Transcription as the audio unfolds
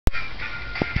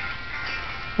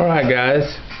Alright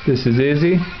guys, this is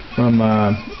Izzy from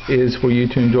Is For You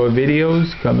To Enjoy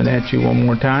Videos, coming at you one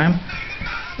more time.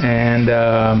 And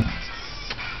the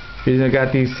reason I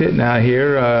got these sitting out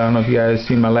here, I don't know if you guys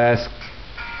seen my last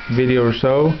video or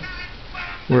so,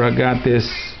 where I got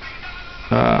this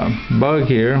bug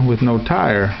here with no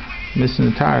tire, missing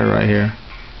the tire right here.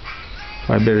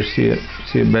 Probably better see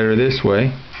it better this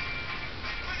way.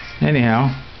 Anyhow,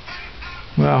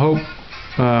 well,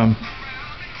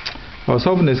 I was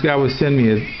hoping this guy would send me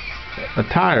a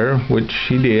tire, which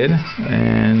he did,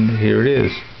 and here it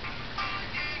is.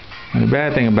 And the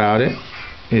bad thing about it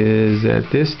is that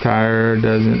this tire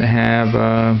doesn't have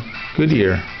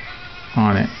Goodyear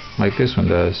on it like this one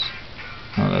does.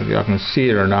 I don't know if y'all can see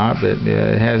it or not, but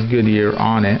it has Goodyear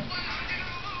on it.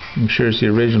 I'm sure it's the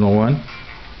original one,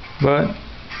 but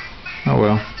oh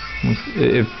well,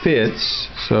 it fits,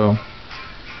 so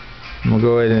I'm gonna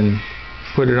go ahead and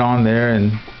put it on there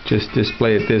and just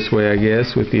display it this way, I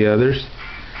guess, with the others.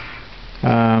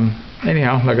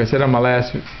 Anyhow, like I said on one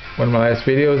of my last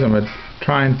videos, I'm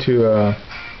trying to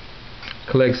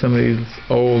collect some of these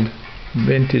old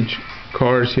vintage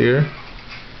cars here.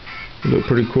 They look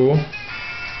pretty cool,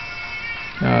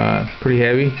 pretty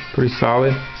heavy, pretty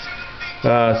solid.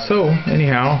 So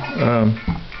anyhow,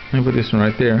 let me put this one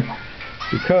right there,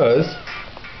 because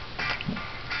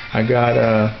I got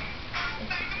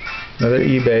another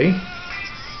eBay,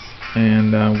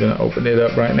 and I'm going to open it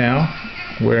up right now,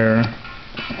 where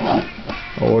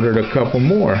I ordered a couple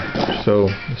more, so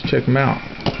let's check them out.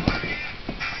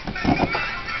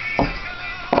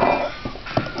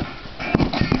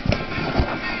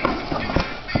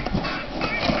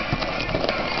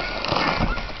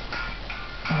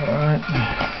 Alright,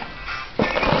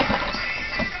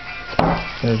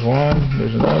 there's one,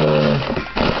 there's another,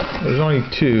 there's only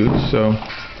two, so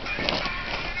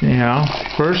anyhow,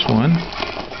 first one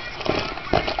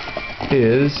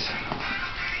is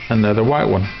another white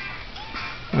one,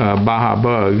 Baja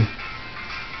Bug.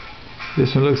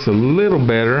 This one looks a little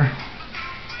better.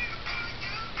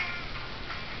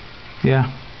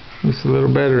 Yeah, looks a little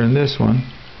better than this one,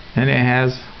 and it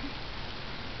has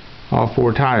all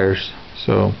four tires,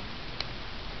 so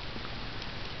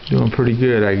doing pretty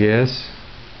good, I guess.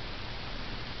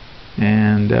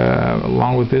 And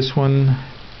along with this one,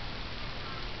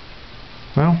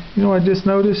 well, you know what I just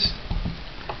noticed?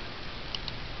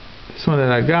 This one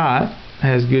that I got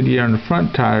has Goodyear on the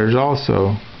front tires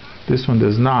also. This one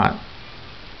does not.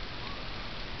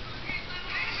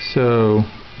 So,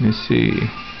 let me see.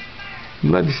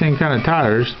 You like the same kind of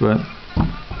tires, but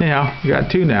anyhow, we got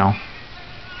two now.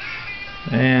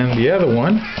 And the other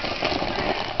one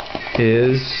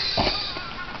is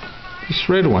this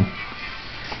red one.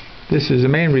 This is the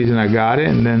main reason I got it,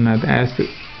 and then I asked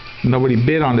it. Nobody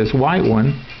bid on this white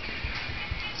one,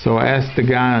 so I asked the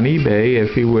guy on eBay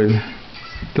if he would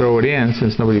throw it in,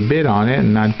 since nobody bid on it,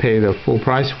 and I'd pay the full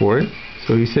price for it.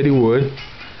 So he said he would.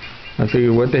 I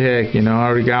figured, what the heck, you know, I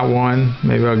already got one,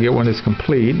 maybe I'll get one that's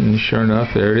complete, and sure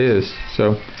enough, there it is.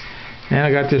 So, and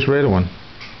I got this red one.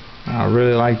 I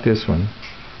really like this one.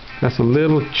 That's a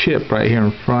little chip right here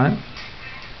in front,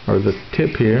 or the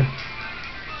tip here.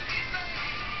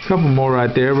 A couple more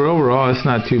right there, but overall it's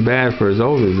not too bad for as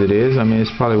old as it is. I mean,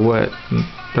 it's probably what,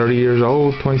 30 years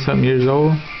old, 20 something years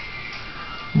old.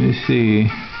 Let me see,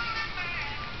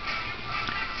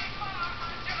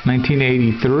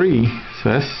 1983, so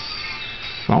that's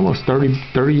almost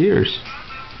 30 years,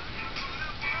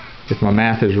 if my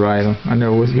math is right. I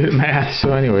never was good at math,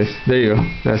 so anyways, there you go.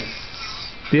 That's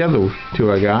the other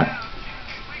two I got.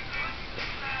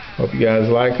 Hope you guys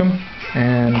like them.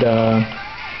 And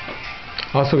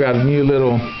also got a new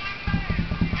little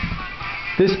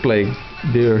display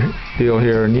deal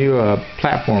here, a new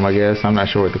platform, I guess. I'm not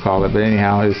sure what to call it, but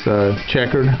anyhow, it's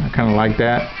checkered. I kind of like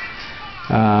that.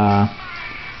 I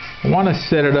want to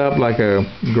set it up like a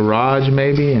garage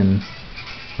maybe, and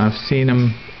I've seen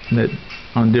them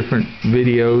on different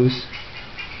videos.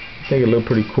 I think it looked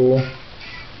pretty cool.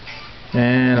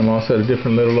 And I'm also at a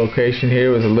different little location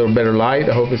here with a little better light.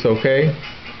 I hope it's okay.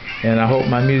 And I hope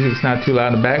my music's not too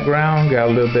loud in the background. Got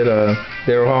a little bit of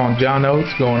Daryl Hall and John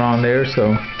Oates going on there,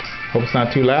 so hope it's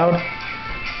not too loud.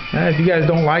 If you guys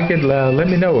don't like it, let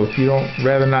me know if you don't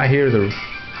rather not hear the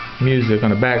music on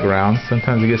the background.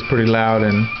 Sometimes it gets pretty loud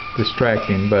and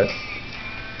distracting, but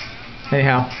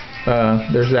anyhow,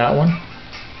 there's that one.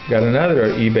 Got another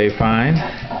eBay find,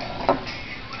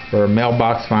 or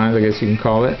mailbox find, I guess you can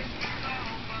call it.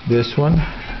 This one,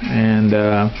 and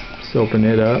let's open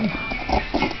it up.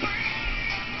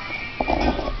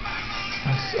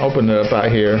 Let's open it up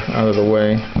out here, out of the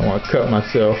way. I don't want to cut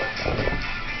myself.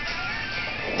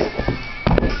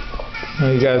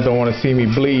 You guys don't want to see me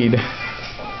bleed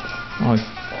on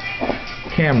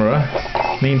camera.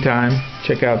 Meantime,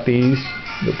 check out these.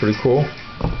 They're pretty cool.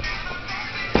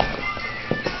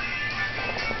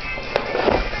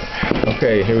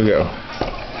 Okay, here we go.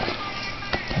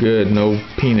 Good, no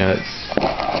peanuts.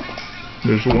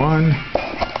 There's 1,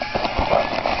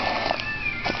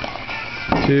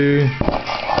 2,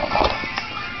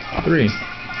 3.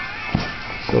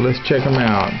 So let's check them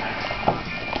out.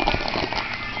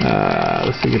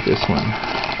 Let's look at this one.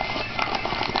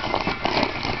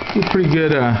 Pretty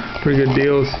good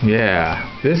deals. Yeah,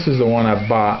 this is the one I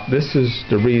bought. This is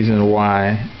the reason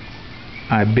why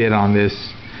I bid on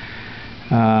this.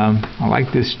 I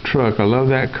like this truck. I love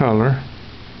that color.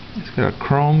 It's got a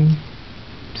chrome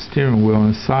steering wheel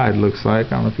inside, looks like.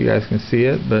 I don't know if you guys can see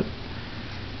it, but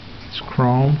it's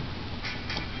chrome.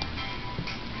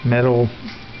 Metal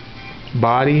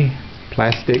body,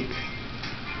 plastic,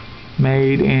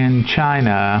 made in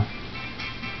China.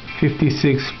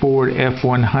 56 Ford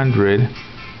F100.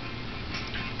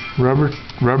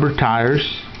 Rubber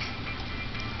tires.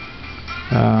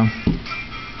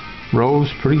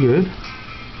 Rolls pretty good.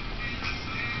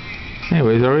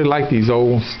 Anyways, I really like these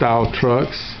old style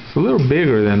trucks. It's a little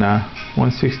bigger than a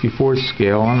 1/64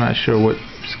 scale. I'm not sure what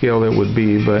scale it would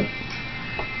be, but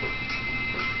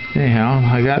anyhow,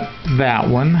 I got that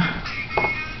one,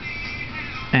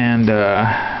 and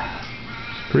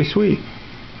it's pretty sweet.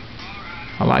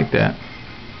 I like that.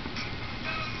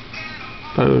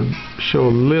 Thought it would show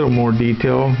a little more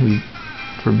detail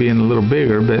for being a little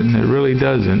bigger, but it really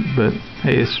doesn't. But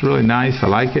hey, it's really nice. I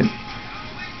like it.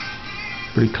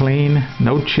 Pretty clean.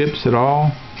 No chips at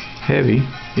all. Heavy,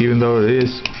 even though it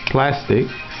is plastic.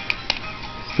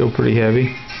 Still pretty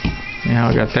heavy. Now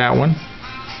I got that one.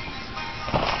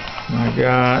 I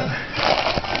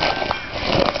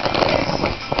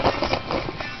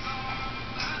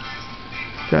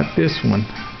got this one.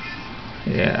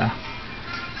 Yeah,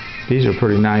 these are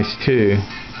pretty nice too.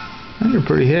 And they're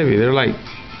pretty heavy. They're like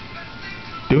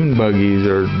dune buggies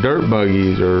or dirt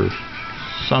buggies or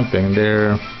something.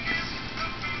 They're,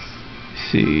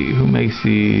 let's see, who makes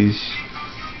these?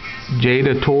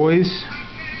 Jada Toys,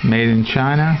 made in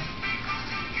China.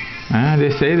 They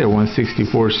say they're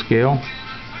 1/64 scale.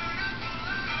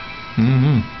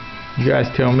 You guys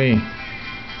tell me.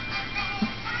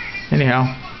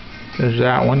 Anyhow, there's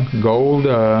that one. Gold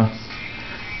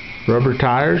rubber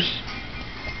tires,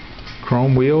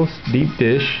 chrome wheels, deep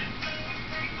dish.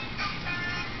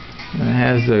 And it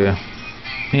has the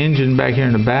engine back here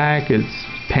in the back. It's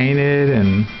painted,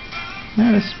 and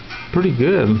man, it's pretty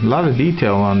good. A lot of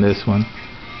detail on this one.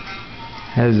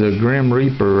 Has a Grim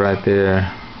Reaper right there.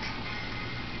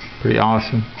 Pretty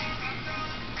awesome.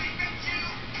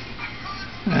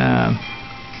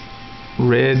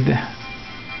 Red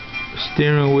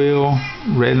steering wheel,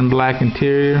 red and black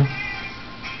interior.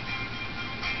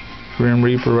 Grim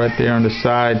Reaper right there on the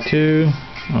side too.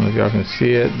 I don't know if y'all can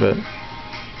see it, but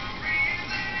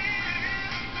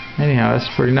anyhow, that's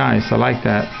pretty nice. I like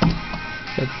that.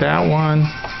 Got that one.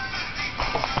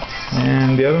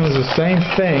 And the other one's the same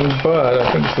thing, but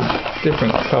I think it's a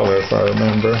different color if I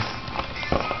remember.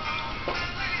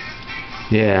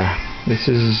 Yeah, this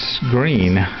is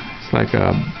green. It's like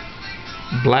a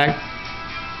black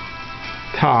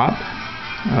top,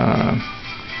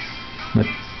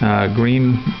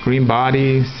 green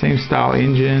body, same style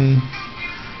engine,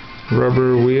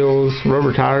 rubber wheels,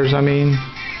 rubber tires I mean,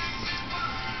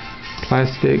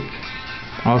 plastic,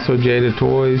 also Jada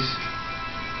Toys.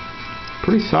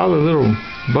 Pretty solid little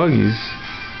buggies.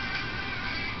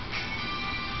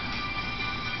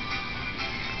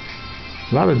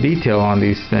 A lot of detail on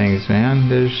these things, man.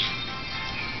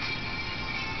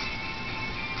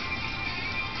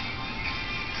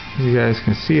 You guys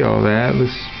can see all that. It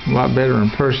looks a lot better in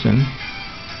person.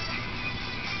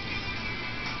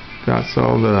 Got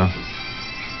all the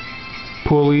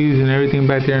pulleys and everything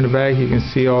back there in the back. You can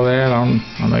see all that. I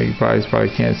know you probably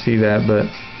can't see that, but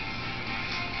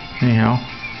anyhow,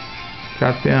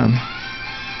 got them.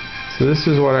 So this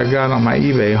is what I got on my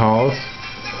eBay hauls.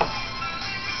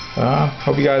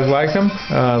 Hope you guys like them.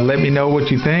 Let me know what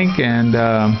you think, and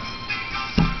I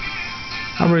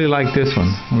really like this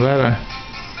one. I'm glad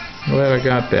I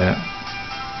got that.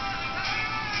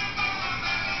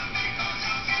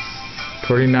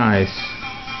 Pretty nice.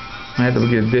 I had to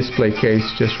get a display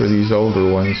case just for these older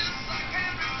ones,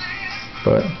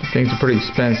 but the things are pretty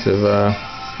expensive.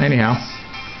 Anyhow,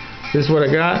 this is what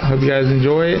I got. Hope you guys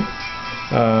enjoy it.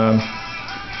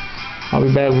 I'll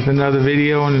be back with another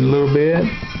video in a little bit.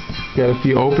 Got a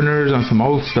few openers on some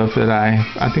old stuff that I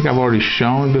think I've already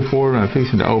shown before, but I'm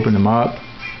fixing to open them up.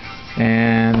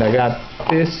 And I got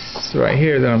this right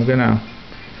here that I'm gonna,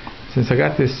 since I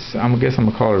got this, I guess I'm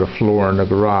gonna call it a floor in the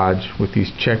garage with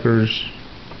these checkers.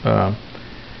 I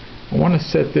want to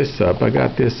set this up. I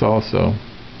got this also.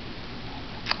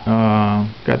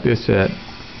 Got this at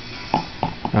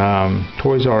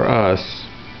Toys R Us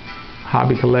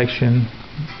Hobby Collection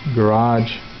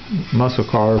Garage muscle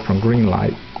car from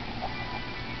Greenlight,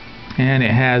 and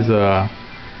it has a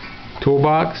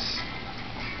toolbox,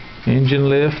 engine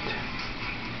lift,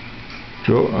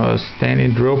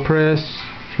 standing drill press,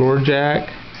 floor jack,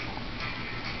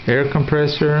 air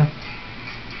compressor,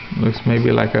 looks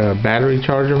maybe like a battery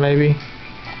charger maybe.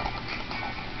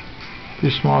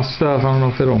 Pretty small stuff. I don't know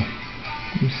if it'll,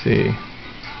 let me see.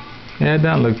 Yeah, it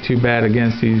doesn't look too bad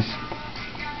against these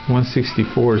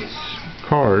 1/64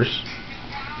 cars.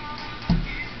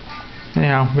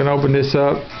 Anyhow, I'm gonna open this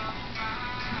up,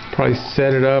 probably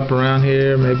set it up around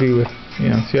here, maybe with,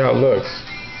 see how it looks.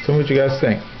 Tell me what you guys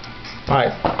think.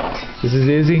 Alright, this is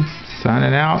Izzy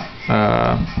signing out.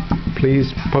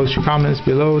 Please post your comments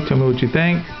below, tell me what you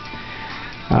think.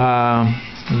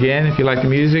 Again, if you like the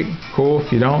music, cool.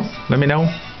 If you don't, let me know.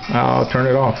 I'll turn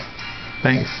it off.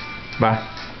 Thanks. Bye.